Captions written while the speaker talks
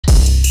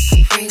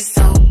ring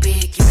so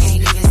big, you can't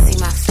even see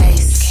my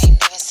face.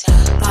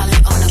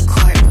 Ballin' on the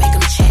court, make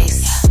them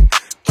chase.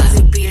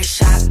 Buzzer beater,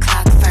 shot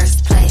clock,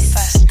 first place.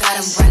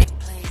 Got them running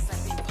plays.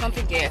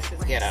 Pumping gas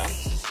is ghetto.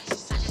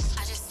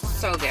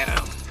 So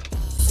ghetto.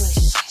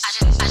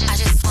 I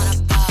just wanna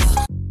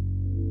ball.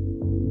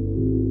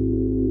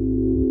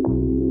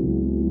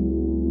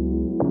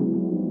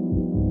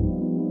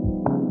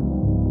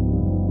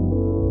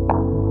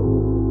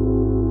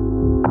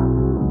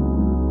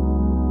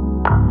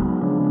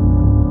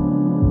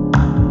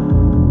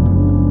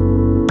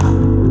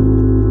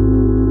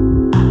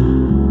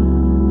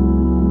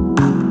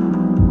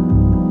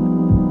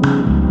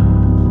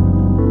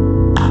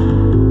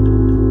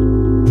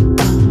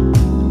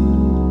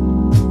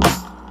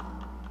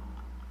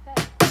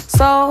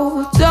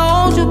 So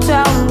don't you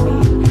tell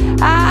me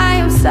I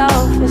am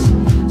selfish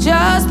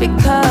just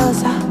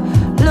because I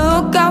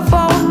look out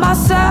for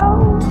myself.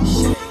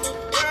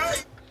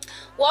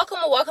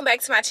 Welcome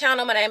back to my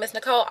channel. My name is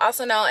Nicole,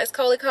 also known as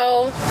Kollie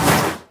Kole.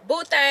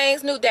 Boo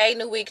things, new day,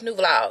 new week, new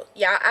vlog.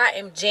 Y'all, I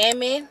am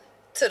jamming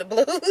to the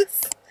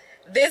blues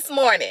this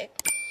morning.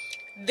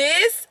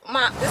 This is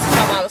my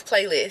mom's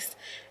playlist.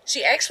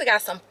 She actually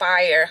got some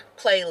fire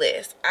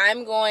playlists.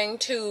 I'm going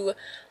to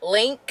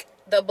link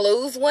the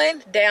blues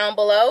one down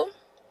below.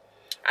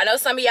 I know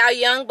some of y'all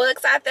young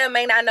bucks out there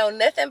may not know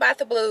nothing about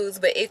the blues,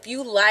 but if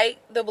you like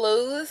the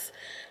blues,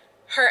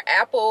 her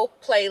Apple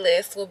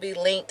playlist will be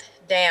linked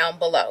down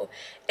below.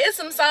 It's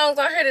some songs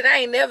on her that I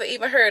ain't never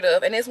even heard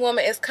of, and this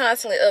woman is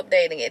constantly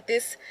updating it.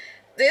 This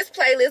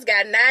playlist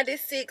got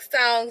 96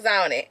 songs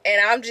on it,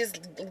 and I'm just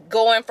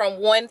going from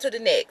one to the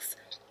next.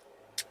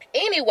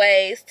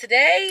 Anyways,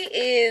 today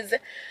is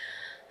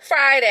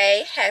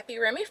Friday. Happy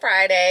Remy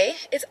Friday.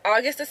 It's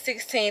August the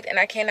 16th, and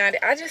I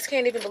just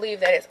can't even believe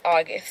that it's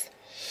August.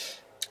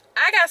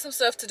 I got some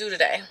stuff to do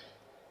today.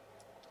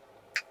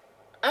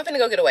 I'm finna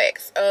go get a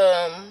wax.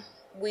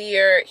 We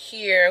are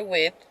here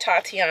with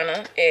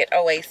Tatiana at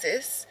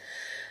Oasis.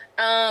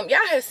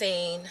 Y'all have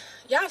seen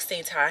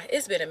Ty.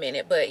 It's been a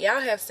minute, but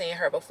y'all have seen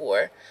her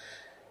before.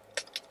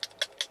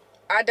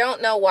 I don't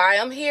know why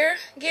I'm here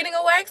getting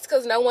a wax,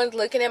 because no one's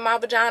looking at my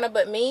vagina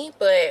but me,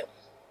 but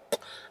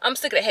I'm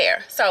sick of the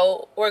hair,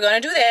 so we're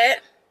gonna do that.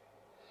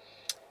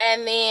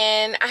 And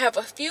then I have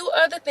a few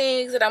other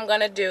things that I'm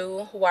gonna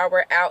do while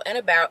we're out and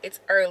about. It's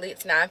early,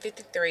 it's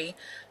 9:53.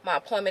 My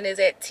appointment is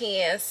at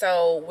 10,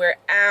 so we're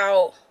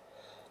out,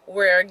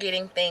 we're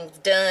getting things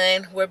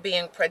done, we're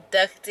being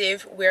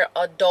productive, we're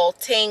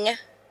adulting,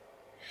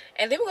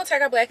 and then we're gonna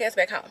take our black ass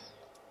back home.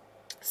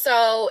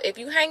 So if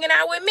you hanging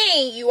out with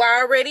me, you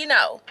already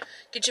know.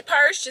 Get your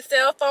purse, your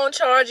cell phone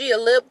charger, your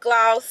lip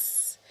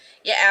gloss,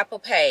 your Apple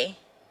Pay,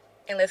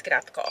 and let's get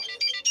out the car.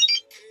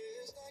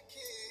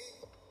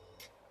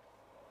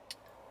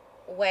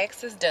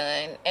 Wax is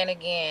done, and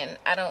again,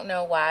 I don't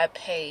know why I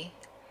pay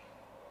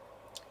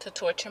to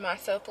torture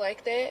myself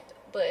like that,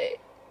 but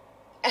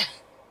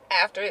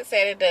after it's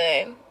said and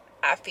done,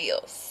 I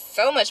feel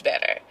so much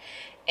better.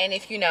 And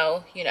if you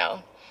know, you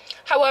know.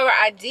 However,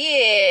 I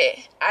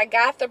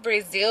got the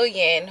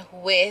Brazilian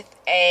with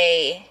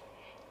a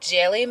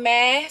jelly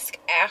mask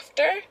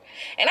after,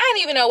 and I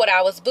didn't even know what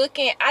I was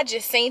booking. I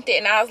just seen it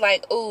and I was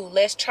like, ooh,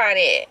 let's try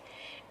that.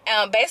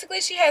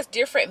 Basically she has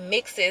different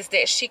mixes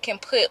that she can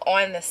put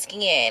on the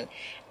skin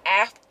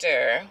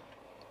after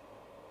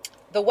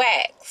the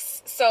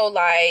wax. So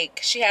like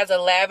she has a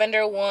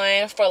lavender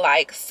one for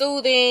like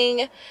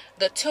soothing,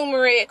 the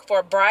turmeric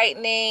for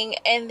brightening,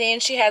 and then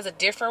she has a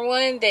different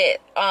one that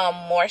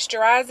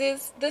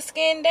moisturizes the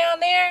skin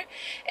down there.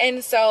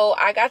 And so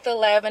I got the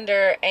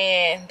lavender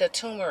and the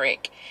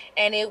turmeric,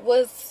 and it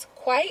was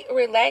quite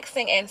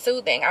relaxing and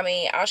soothing. I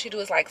mean, all she do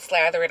is like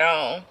slather it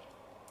on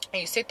and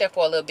you sit there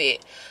for a little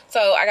bit.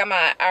 So I got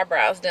my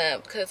eyebrows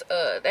done because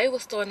they were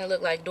starting to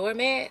look like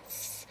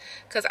doormats,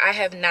 because I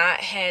have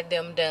not had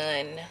them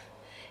done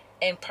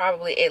in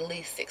probably at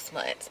least 6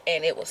 months,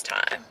 and it was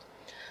time.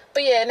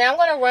 But yeah, now I'm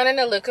gonna run in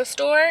the liquor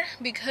store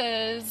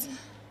because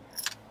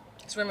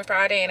it's Remy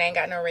Friday and I ain't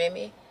got no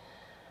Remy,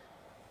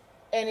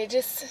 and it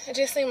just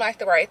seemed like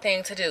the right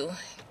thing to do.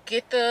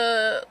 Get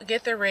the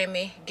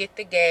Remy, get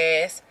the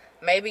gas,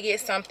 maybe get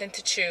something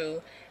to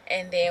chew,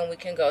 and then we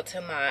can go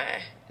to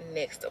my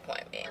next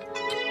appointment.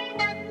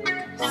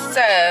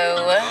 So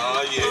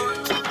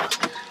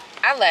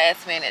I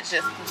last minute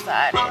just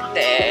decided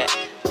that,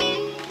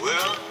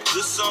 well,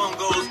 this song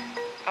goes,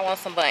 I want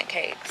some bundt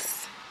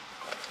cakes.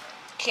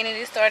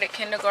 Kennedy started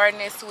kindergarten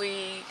this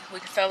week. We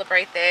can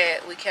celebrate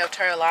that. We kept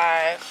her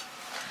alive.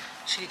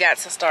 She got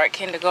to start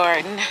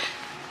kindergarten.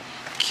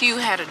 Q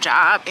had a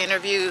job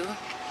interview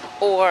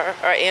or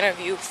an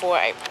interview for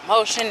a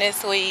promotion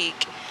this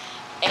week,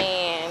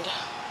 and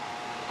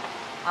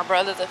my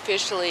brother's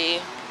officially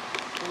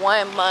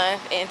 1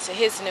 month into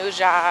his new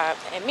job,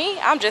 and me,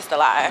 I'm just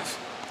alive,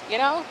 you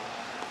know?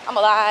 I'm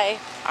alive,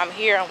 I'm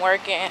here, I'm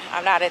working,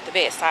 I'm not at the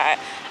bedside.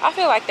 I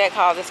feel like that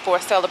causes for a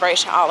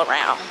celebration all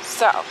around.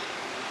 So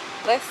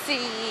let's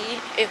see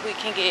if we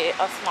can get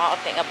a small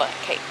thing of bundt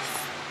cakes.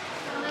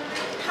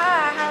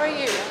 Hi, how are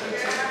you?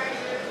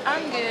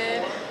 I'm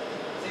good.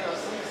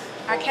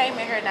 I came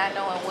in here not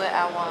knowing what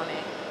I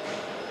wanted.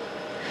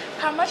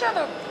 How much are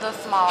the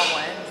small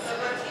ones?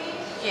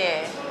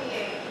 Yeah.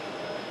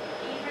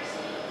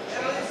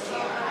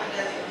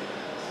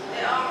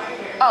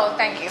 Oh,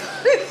 thank you.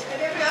 And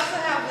then we also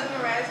have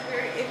lemon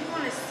raspberry. If you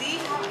want to see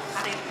how they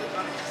flip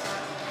on it,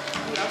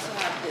 we also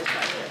have this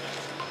right here.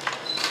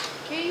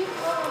 Can you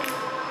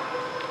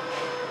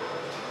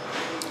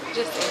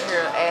just in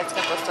here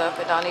asking for stuff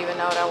and don't even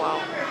know what I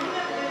want?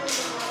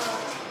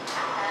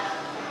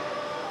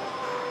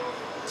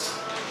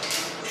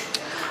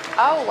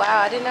 Oh wow,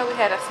 I didn't know we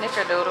had a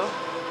snickerdoodle.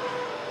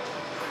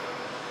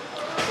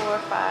 4,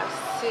 5,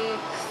 6, 8, 9,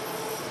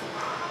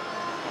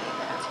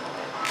 10,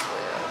 11,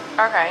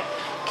 12. Okay,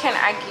 can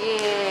I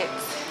get,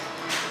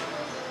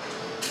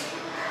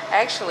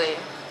 actually,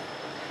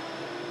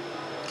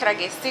 can I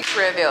get 6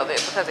 red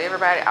velvet because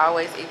everybody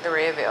always eat the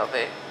red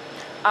velvet.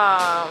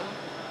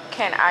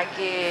 Can I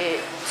get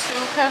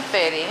 2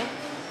 confetti,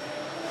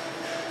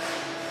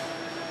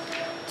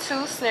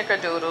 2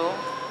 snickerdoodle,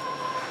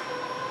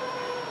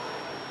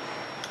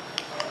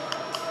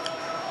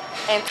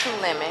 and 2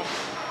 lemon.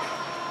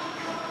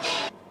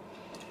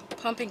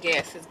 Pumping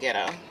gas is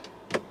ghetto.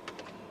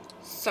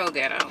 So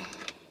ghetto.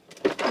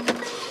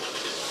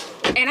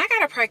 And I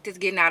gotta practice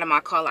getting out of my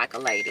car like a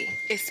lady,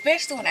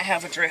 especially when I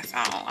have a dress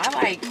on. I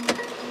like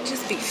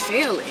just be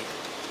feeling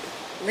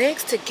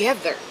legs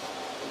together.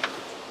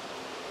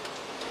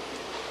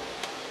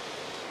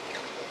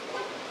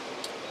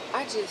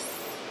 I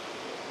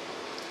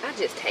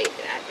just hate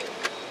it. I do.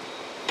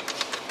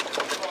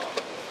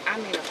 I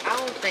mean, of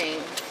all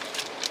things.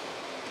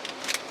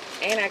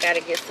 And I gotta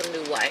get some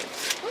new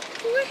wipes.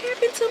 What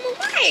happened to my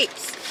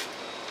wipes?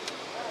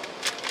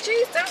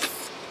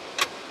 Jesus.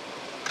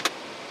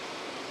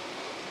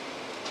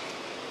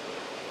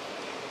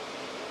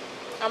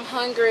 I'm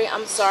hungry.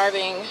 I'm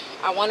starving.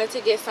 I wanted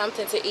to get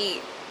something to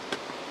eat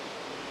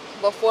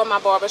before my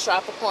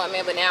barbershop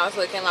appointment, but now it's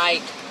looking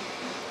like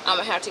I'm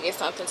gonna have to get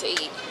something to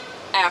eat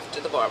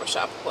after the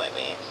barbershop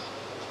appointment.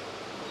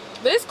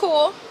 But it's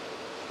cool.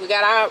 We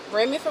got our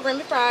Remy for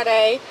Remy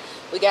Friday.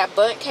 We got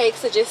bundt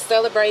cakes to just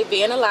celebrate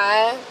being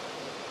alive.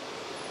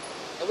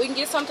 And we can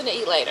get something to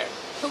eat later.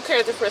 Who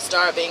cares if we're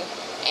starving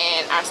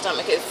and our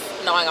stomach is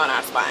gnawing on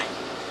our spine?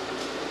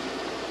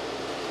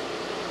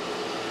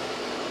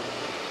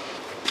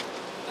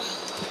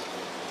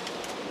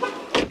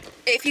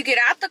 If you get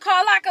out the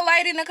car like a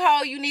lady,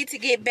 Nicole, you need to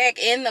get back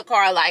in the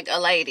car like a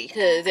lady.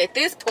 Because at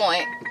this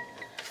point,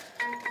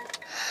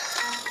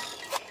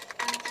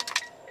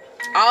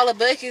 all the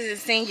buckets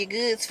is sending you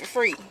goods for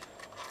free.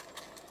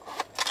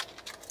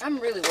 I'm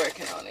really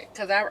working on it.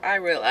 Because I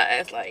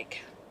realize,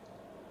 like,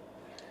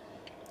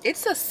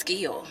 it's a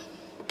skill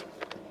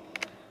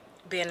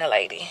being a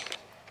lady.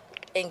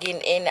 And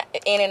getting in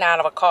and out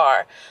of a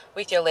car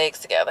with your legs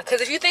together. Because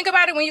if you think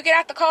about it, when you get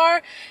out the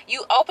car,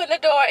 you open the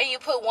door and you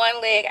put one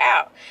leg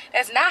out.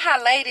 That's not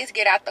how ladies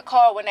get out the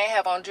car when they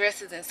have on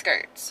dresses and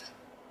skirts.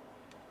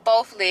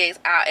 Both legs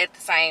out at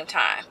the same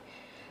time.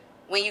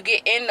 When you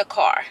get in the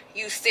car,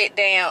 you sit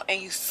down and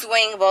you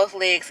swing both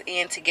legs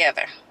in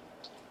together.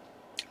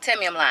 Tell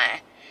me I'm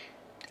lying.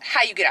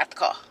 How you get out the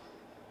car?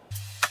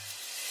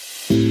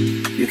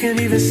 You can't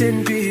even sit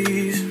in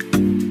peace.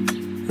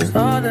 Cause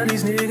all of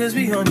these niggas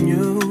be on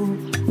you.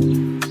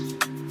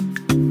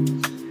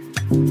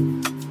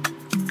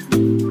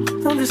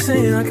 I'm just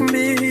saying I can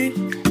be,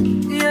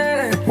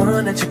 yeah,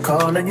 one that you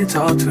call and you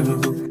talk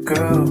to,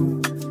 girl.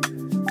 And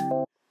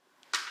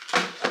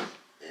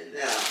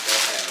now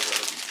they'll have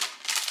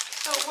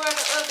So where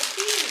the other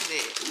keys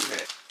at?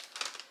 okay.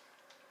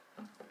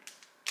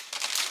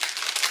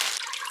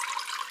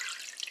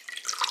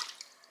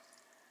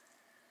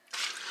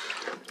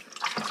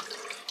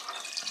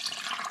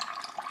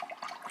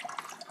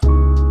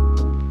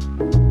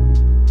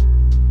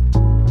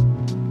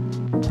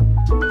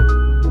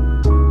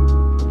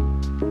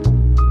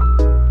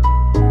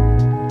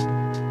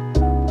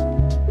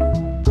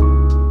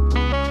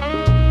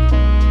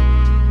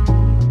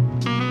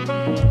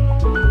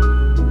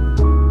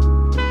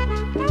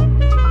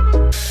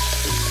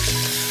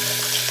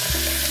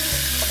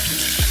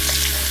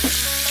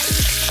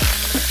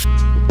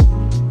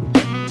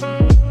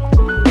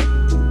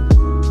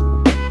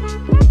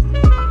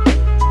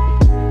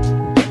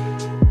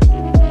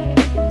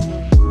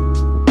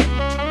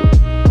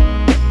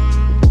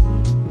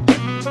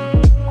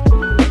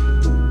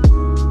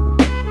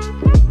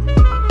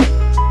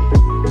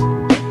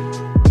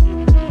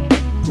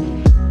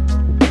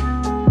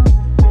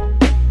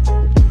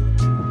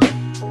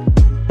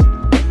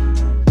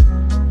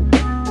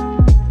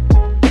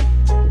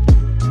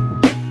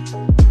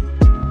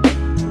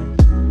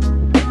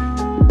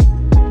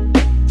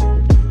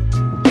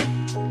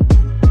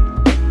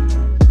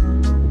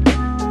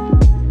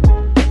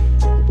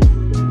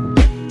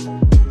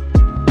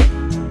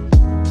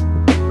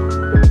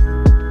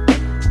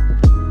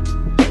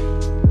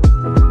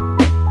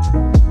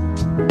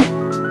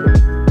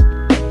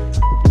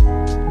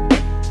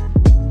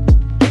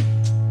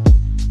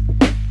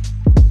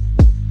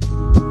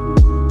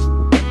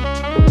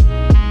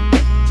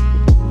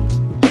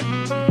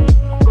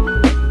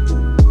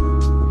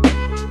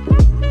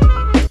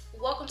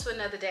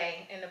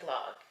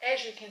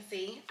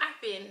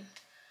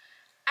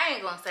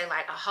 ain't gonna say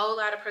like a whole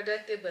lot of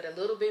productive, but a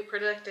little bit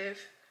productive.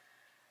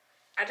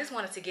 I just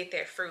wanted to get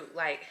that fruit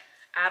like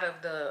out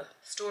of the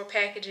store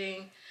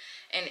packaging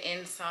and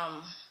in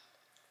some,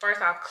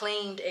 first off,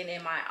 cleaned and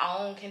in my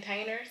own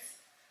containers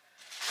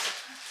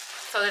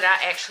so that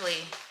I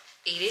actually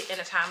eat it in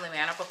a timely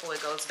manner before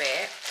it goes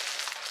bad.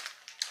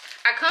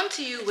 I come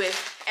to you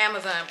with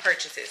Amazon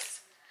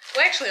purchases.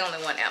 Well, actually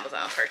only one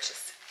Amazon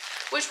purchase,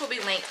 which will be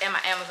linked in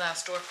my Amazon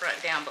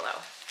storefront down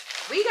below.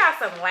 We got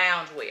some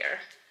loungewear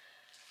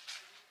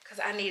because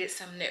I needed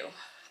some new.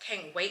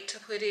 Can't wait to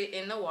put it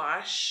in the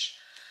wash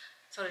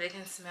so that it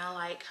can smell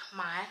like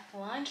my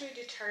laundry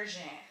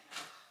detergent.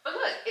 But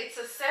look, it's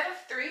a set of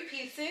 3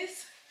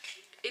 pieces.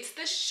 It's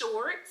the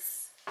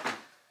shorts.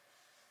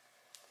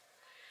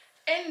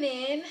 And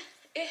then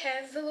it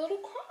has the little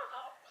crop.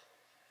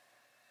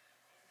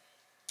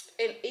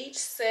 In each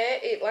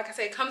set, it, like I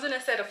said, it comes in a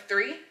set of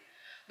 3,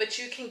 but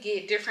you can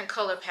get different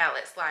color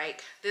palettes.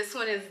 Like this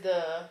one is the,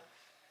 I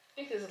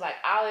think this is like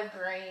olive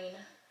green,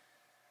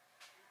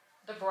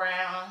 the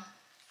brown,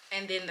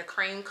 and then the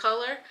cream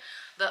color.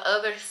 The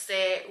other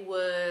set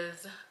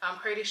was, I'm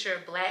pretty sure,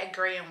 black,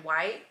 gray, and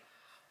white,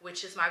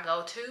 which is my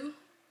go-to.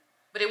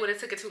 But it would have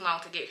took it too long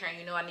to get here, and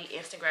you know I need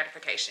instant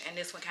gratification, and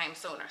this one came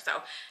sooner. So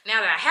now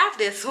that I have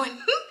this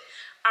one,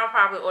 I'll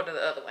probably order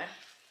the other one.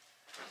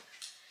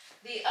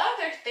 The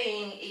other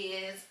thing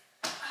is,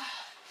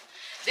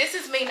 this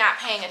is me not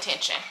paying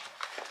attention.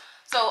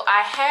 So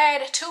I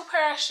had 2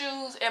 pair of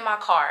shoes in my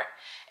cart,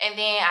 and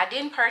then I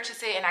didn't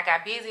purchase it, and I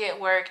got busy at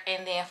work,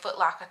 and then Foot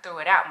Locker threw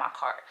it out my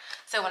cart.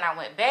 So when I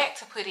went back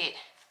to put it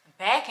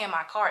back in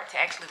my cart to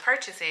actually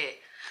purchase it,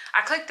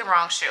 I clicked the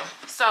wrong shoe.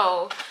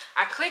 So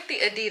I clicked the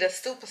Adidas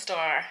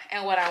Superstar,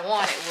 and what I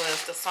wanted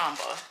was the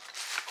Samba.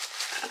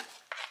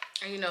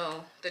 And you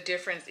know, the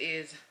difference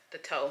is the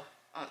toe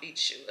on each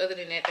shoe. Other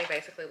than that, they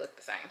basically look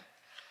the same.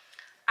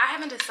 I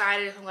haven't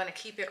decided if I'm going to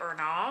keep it or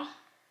not.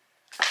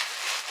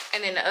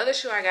 And then the other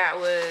shoe I got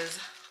was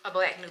a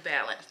black New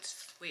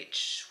Balance,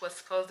 which was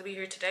supposed to be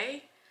here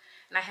today.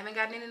 And I haven't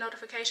gotten any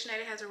notification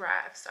that it has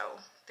arrived. So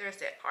there's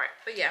that part.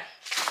 But yeah,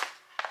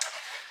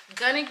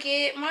 gonna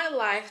get my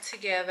life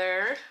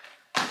together.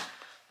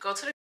 Go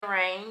to the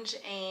range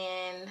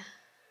and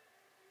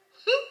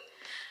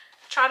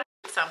try to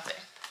do something.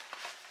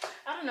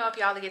 I don't know if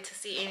y'all get to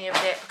see any of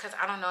that because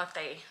I don't know if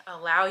they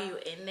allow you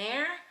in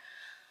there.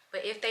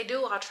 But if they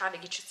do, I'll try to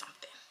get you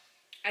something.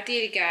 I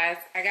did it, guys.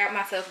 I got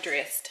myself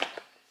dressed.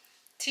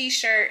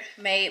 T-shirt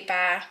made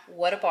by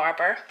What a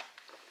Barber.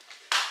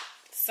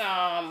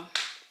 Some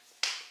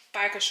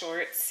biker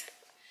shorts.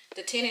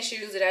 The tennis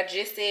shoes that I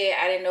just said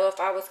I didn't know if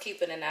I was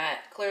keeping or not.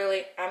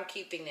 Clearly, I'm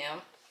keeping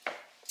them.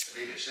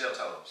 They shell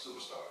toe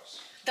superstars.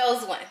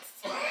 Those ones.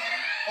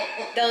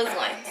 Those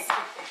ones.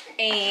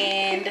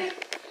 And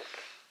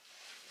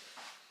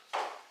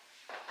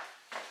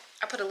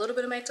I put a little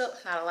bit of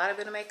makeup. Not a lot of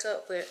bit of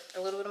makeup, but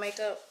a little bit of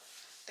makeup.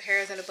 The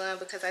hair is in a bun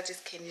because I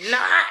just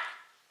cannot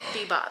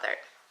be bothered.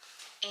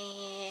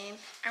 And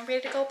I'm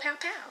ready to go pow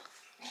pow.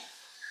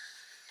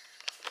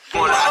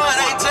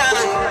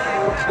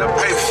 The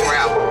paper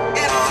route.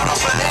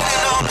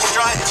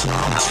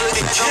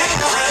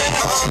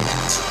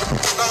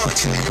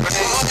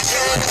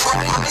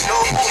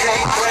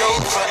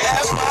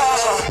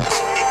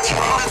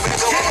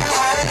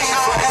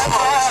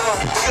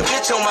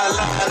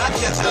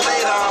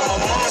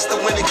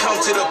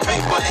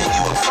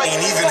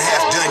 Ain't even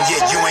half done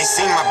yet. You ain't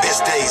seen my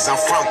best days. I'm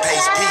front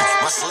page P.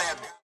 My slab.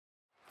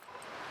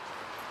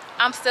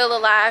 I'm still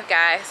alive,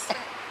 guys.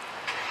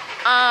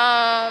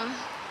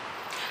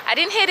 I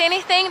didn't hit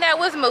anything that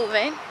was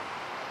moving,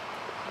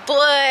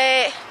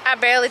 but I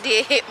barely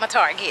did hit my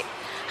target.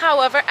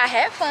 However, I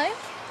had fun,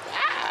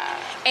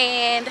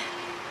 and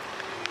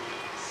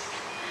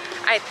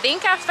I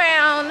think I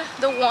found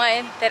the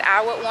one that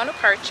I would want to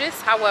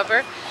purchase.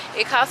 However,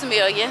 it costs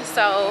 $1,000,000,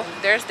 so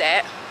there's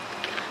that.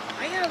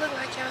 Why y'all look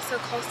like y'all so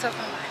close up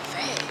on my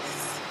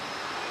face?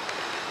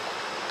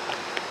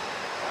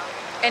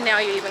 And now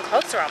you're even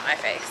closer on my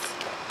face.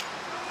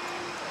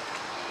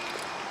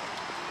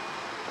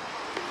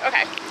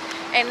 Okay,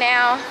 and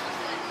now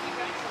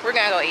we're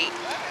gonna go eat.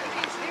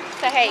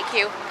 Say hey,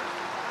 Q.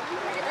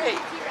 Hey.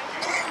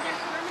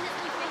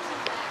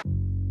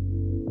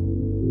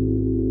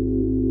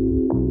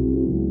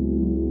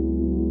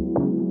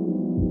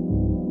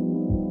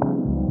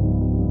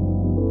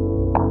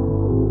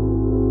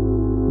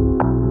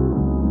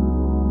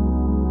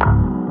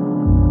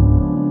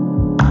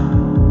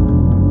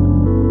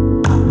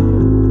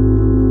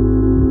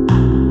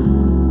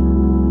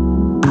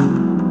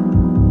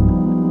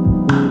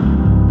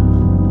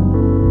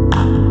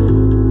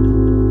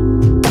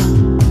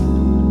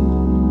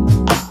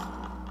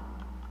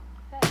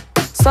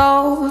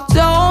 So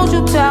don't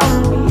you tell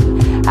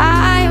me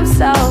I am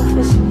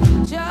selfish.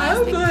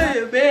 I'm going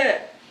to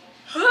bed.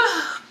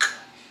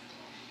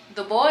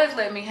 The boys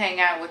let me hang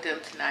out with them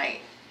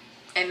tonight,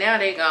 and now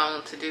they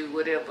gone to do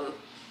whatever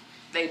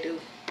they do.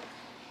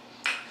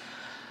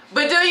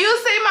 But do you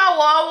see my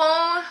wall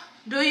wound?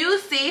 Do you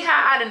see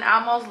how I done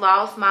almost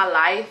lost my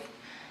life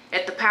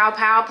at the Pow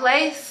Pow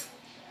place.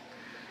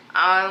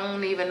 I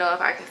don't even know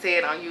if I can say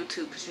it on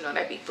YouTube because you know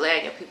that be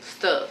flagging people's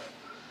stuff.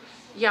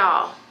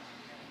 Y'all,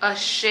 a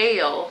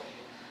shell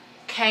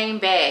came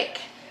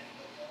back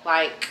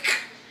like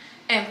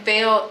and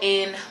fell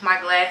in my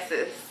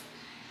glasses,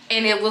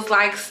 and it was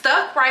like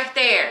stuck right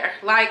there.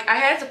 Like I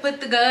had to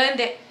put the gun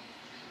down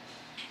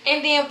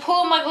and then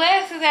pull my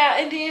glasses out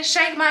and then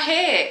shake my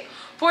head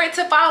for it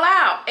to fall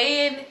out.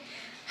 And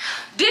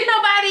didn't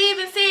nobody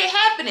even see it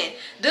happening.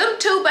 Them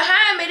two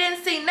behind me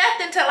didn't see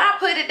nothing till I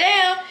put it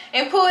down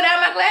and pulled out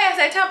my glass.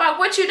 They talk about,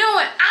 what you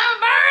doing? I'm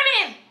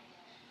burning.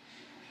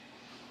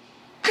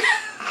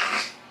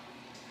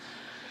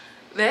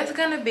 That's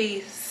gonna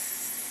be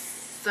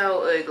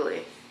so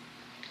ugly.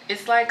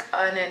 It's like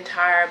an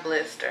entire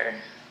blister.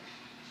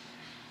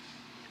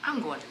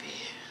 I'm going to bed.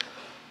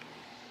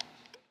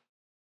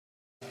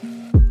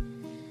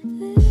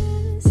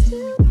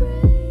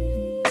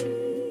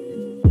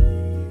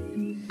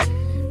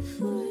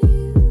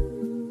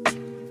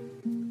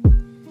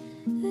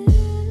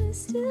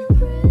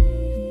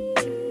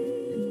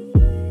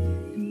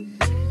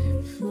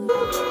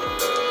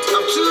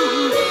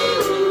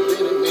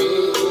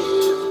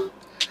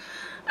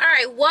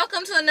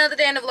 Welcome to another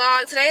day in the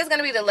vlog. Today is going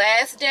to be the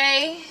last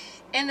day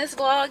in this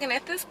vlog, and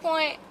at this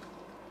point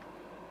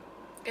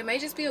it may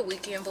just be a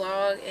weekend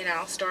vlog and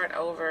I'll start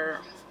over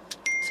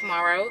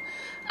tomorrow.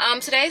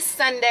 Today's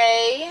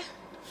Sunday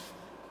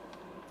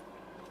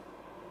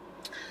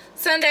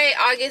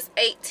August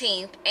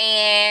 18th,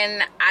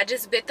 and I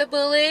just bit the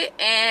bullet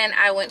and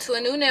I went to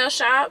a new nail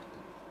shop.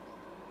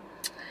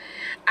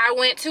 I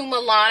went to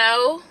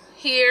Milano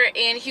here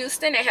in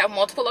Houston. They have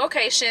multiple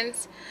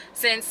locations.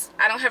 Since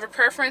I don't have a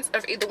preference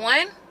of either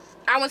one,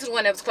 I went to the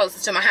one that was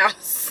closest to my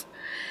house.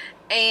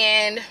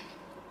 And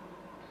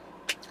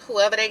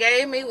whoever they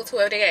gave me was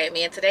whoever they gave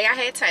me. And today I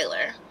had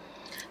Taylor.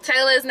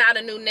 Taylor is not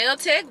a new nail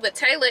tech, but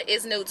Taylor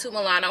is new to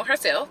Milano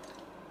herself.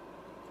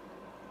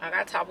 I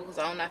got topicals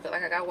on. I feel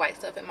like I got white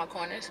stuff in my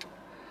corners.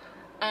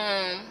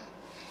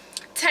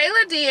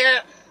 Taylor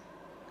did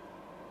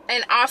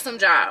an awesome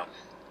job.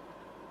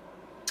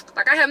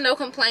 Like, I have no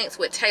complaints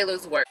with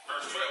Taylor's work.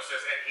 Verse 12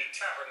 says, and he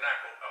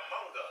tabernacled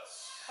among us.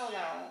 Hold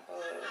on,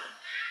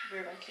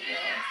 we're gonna keep going.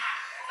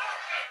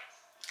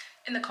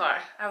 In the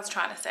car, I was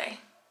trying to say,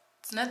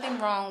 there's nothing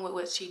wrong with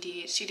what she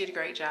did. She did a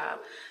great job.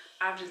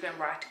 I've just been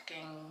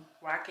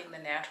rocking the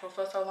natural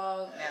for so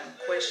long. Now,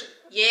 question.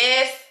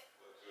 Yes.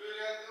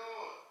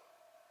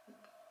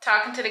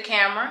 Talking to the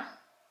camera.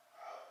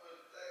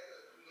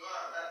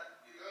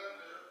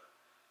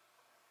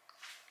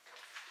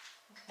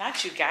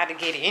 Not you gotta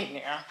get in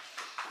there.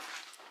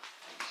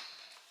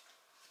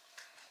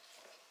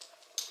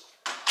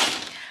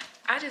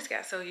 I just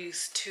got so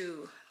used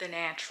to the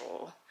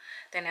natural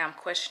that now I'm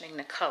questioning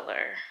the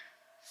color.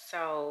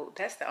 So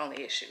that's the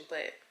only issue,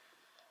 but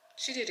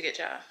she did a good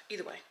job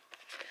either way.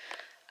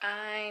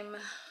 I'm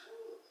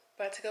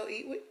about to go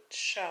eat with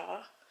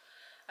Shaw.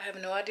 I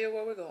have no idea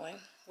where we're going.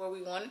 Where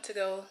we wanted to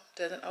go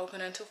doesn't open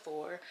until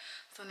 4.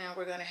 So now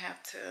we're gonna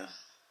have to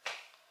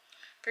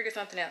figure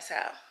something else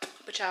out.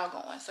 But y'all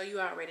going, so you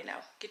already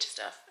know. Get your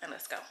stuff and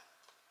let's go.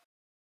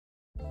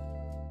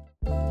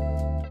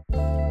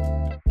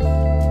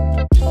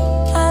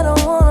 I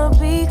don't wanna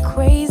be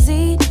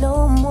crazy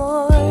no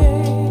more.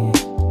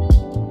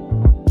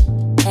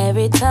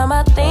 Every time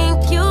I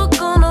think you're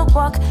gonna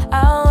walk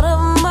out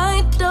of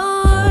my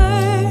door,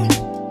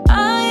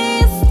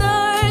 I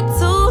start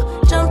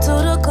to jump to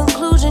the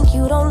conclusion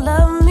you don't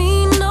love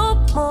me no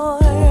more.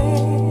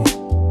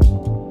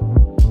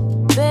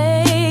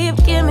 Babe,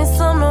 give me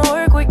something to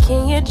work with.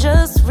 Can you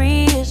just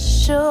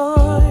reassure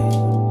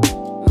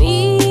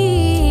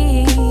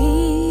me?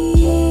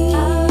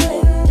 I'll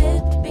end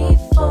it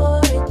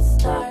before it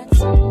starts.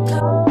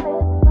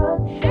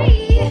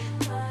 Hey!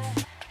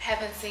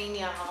 Haven't seen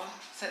y'all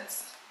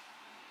since...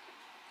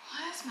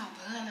 Why is my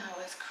bun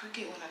always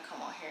crooked when I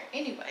come on here?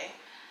 Anyway,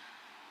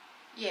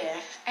 yeah,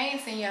 I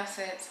ain't seen y'all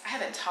since... I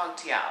haven't talked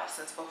to y'all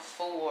since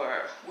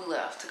before we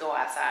left to go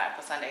outside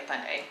for Sunday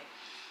Fun Day.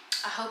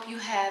 I hope you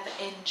have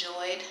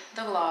enjoyed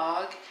the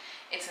vlog.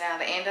 It's now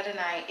the end of the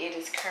night. It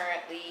is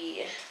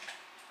currently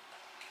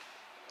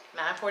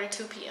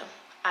 9:42 p.m.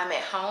 I'm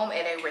at home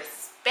at a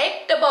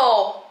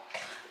respectable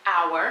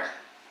hour.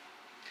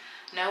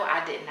 No,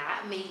 I did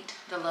not meet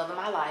the love of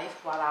my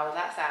life while I was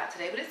outside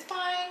today, but it's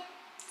fine.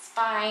 It's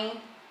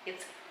fine.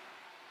 It's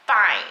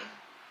fine.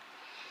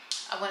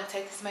 I want to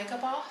take this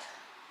makeup off,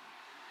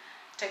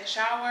 take a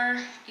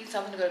shower, eat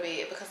something to go to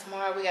bed, because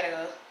tomorrow we gotta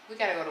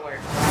go to work.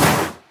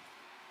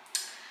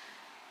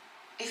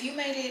 If you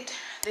made it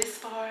this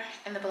far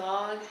in the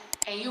vlog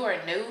and you are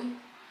new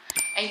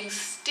and you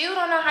still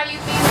don't know how you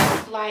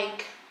feel,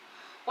 like,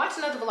 watch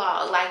another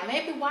vlog. Like,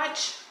 maybe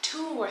watch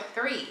 2 or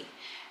 3.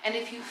 And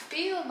if you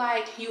feel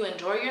like you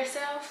enjoy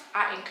yourself,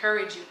 I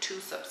encourage you to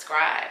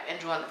subscribe and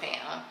join the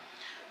fam.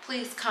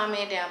 Please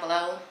comment down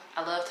below.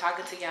 I love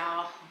talking to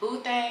y'all.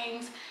 Boo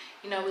things.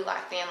 You know, we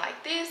locked in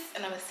like this,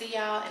 and I'm gonna see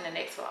y'all in the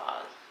next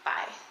vlog.